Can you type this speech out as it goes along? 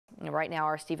And right now,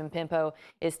 our Stephen Pimpo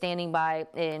is standing by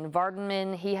in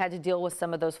Vardaman. He had to deal with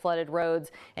some of those flooded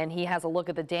roads, and he has a look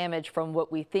at the damage from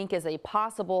what we think is a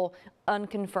possible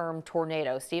unconfirmed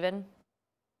tornado. Stephen?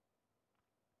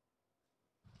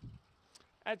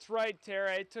 That's right,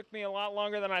 Tara. It took me a lot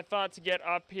longer than I thought to get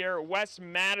up here. West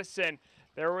Madison,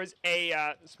 there was a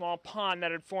small pond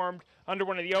that had formed under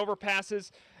one of the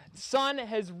overpasses. The sun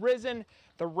has risen.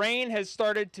 The rain has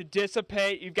started to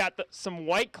dissipate. You've got some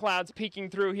white clouds peeking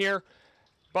through here,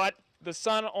 but the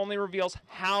sun only reveals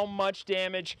how much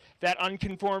damage that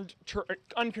unconfirmed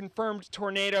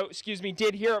tornado,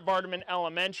 did here at Vardaman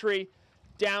Elementary.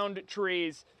 Downed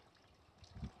trees,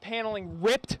 paneling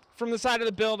ripped from the side of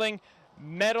the building.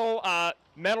 Metal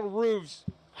roofs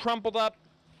crumpled up,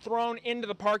 thrown into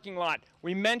the parking lot.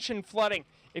 We mentioned flooding.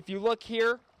 If you look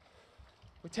here,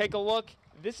 we take a look.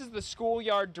 This is the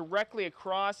schoolyard directly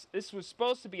across. This was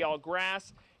supposed to be all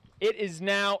grass. It is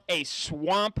now a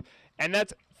swamp, and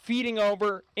that's feeding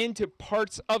over into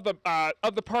parts of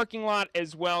the parking lot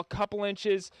as well, couple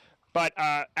inches. But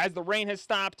as the rain has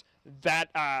stopped, that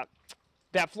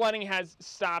flooding has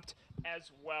stopped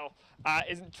as well.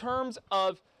 In terms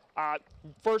of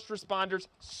first responders,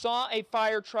 saw a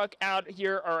fire truck out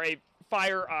here, or a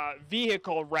fire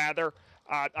vehicle rather.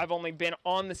 I've only been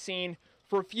on the scene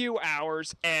for a few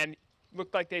hours, and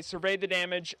looked like they surveyed the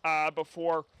damage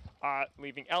before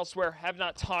leaving elsewhere. Have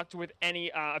not talked with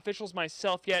any officials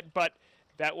myself yet, but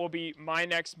that will be my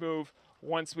next move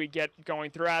once we get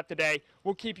going throughout the day.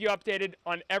 We'll keep you updated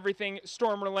on everything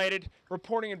storm related.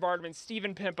 Reporting in Vardaman,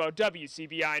 Stephen Pimpo,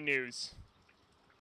 WCBI News.